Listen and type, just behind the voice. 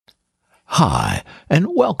Hi,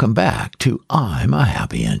 and welcome back to I'm a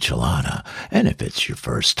Happy Enchilada. And if it's your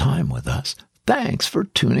first time with us, thanks for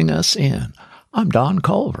tuning us in. I'm Don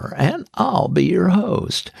Culver, and I'll be your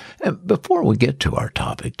host. And before we get to our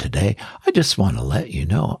topic today, I just want to let you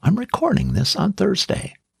know I'm recording this on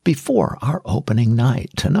Thursday, before our opening night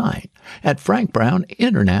tonight at Frank Brown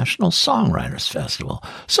International Songwriters Festival.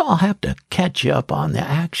 So I'll have to catch you up on the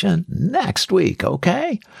action next week,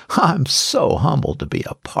 okay? I'm so humbled to be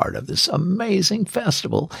a part of this amazing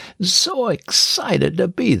festival. So excited to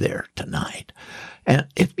be there tonight. And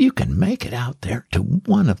if you can make it out there to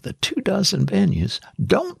one of the 24 venues,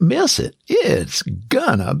 don't miss it. It's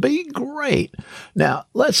gonna be great. Now,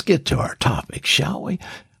 let's get to our topic, shall we?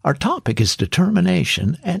 Our topic is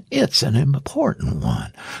determination, and it's an important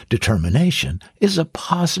one. Determination is a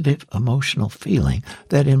positive emotional feeling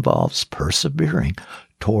that involves persevering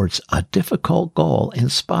towards a difficult goal in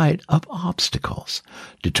spite of obstacles.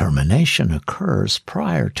 Determination occurs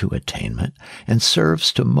prior to attainment and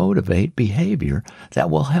serves to motivate behavior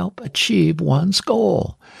that will help achieve one's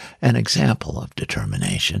goal. An example of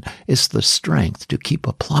determination is the strength to keep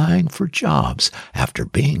applying for jobs after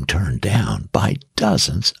being turned down by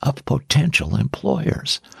dozens of potential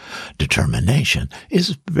employers. Determination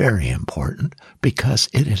is very important because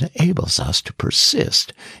it enables us to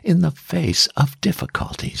persist in the face of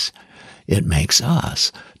difficulties. It makes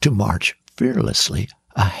us to march fearlessly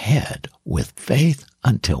ahead with faith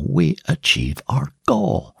until we achieve our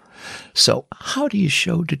goal. So how do you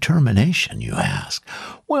show determination, you ask?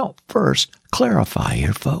 Well, first, clarify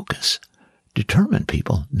your focus. Determined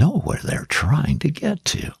people know where they're trying to get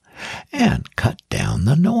to, and cut down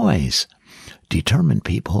the noise. Determined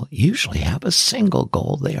people usually have a single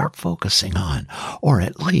goal they are focusing on, or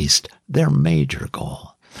at least their major goal.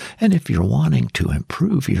 And if you're wanting to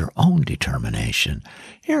improve your own determination,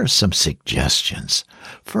 here are some suggestions.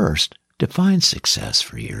 First, define success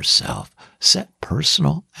for yourself. Set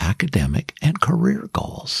personal, academic, and career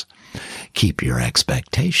goals. Keep your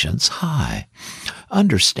expectations high.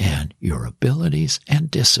 Understand your abilities and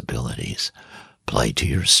disabilities. Play to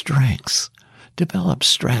your strengths. Develop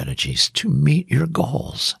strategies to meet your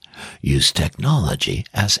goals. Use technology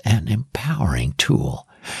as an empowering tool.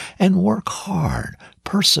 And work hard,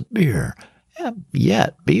 persevere, and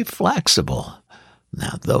yet be flexible.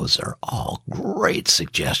 Now, those are all great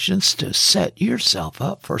suggestions to set yourself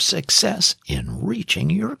up for success in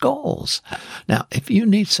reaching your goals. Now, if you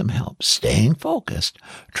need some help staying focused,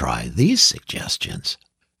 try these suggestions.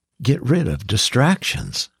 Get rid of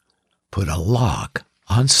distractions. Put a lock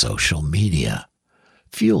on social media.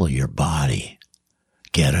 Fuel your body.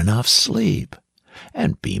 Get enough sleep.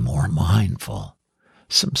 And be more mindful.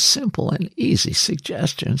 Some simple and easy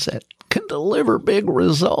suggestions that can deliver big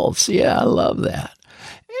results. Yeah, I love that.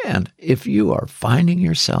 And if you are finding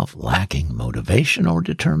yourself lacking motivation or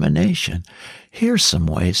determination, here's some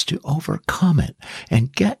ways to overcome it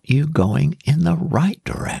and get you going in the right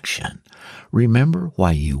direction. Remember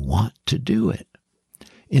why you want to do it.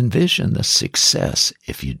 Envision the success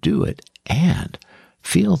if you do it, and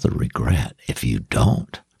feel the regret if you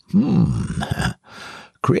don't.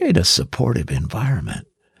 Create a supportive environment.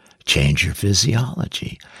 Change your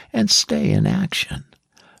physiology and stay in action.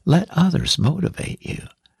 Let others motivate you.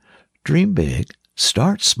 Dream big,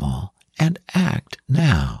 start small, and act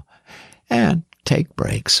now. And take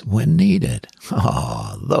breaks when needed.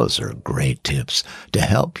 Oh, those are great tips to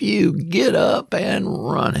help you get up and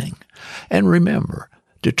running. And remember,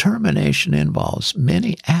 determination involves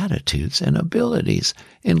many attitudes and abilities,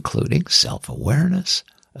 including self-awareness,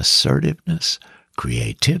 assertiveness,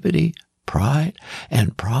 creativity, pride,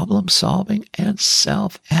 and problem-solving and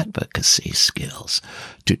self-advocacy skills.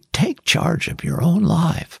 To take charge of your own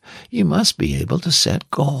life, you must be able to set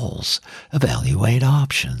goals, evaluate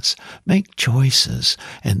options, make choices,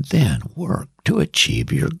 and then work to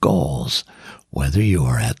achieve your goals. Whether you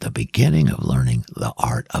are at the beginning of learning the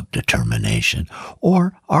art of determination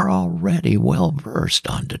or are already well-versed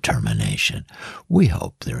on determination, we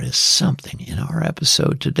hope there is something in our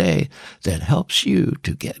episode today that helps you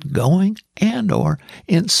to get going and or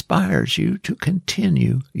inspires you to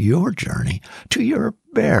continue your journey to your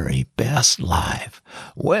very best life.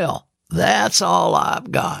 Well, that's all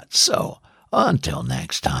I've got. So until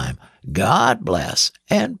next time, God bless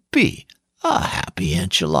and be a happy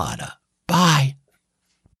enchilada. Bye.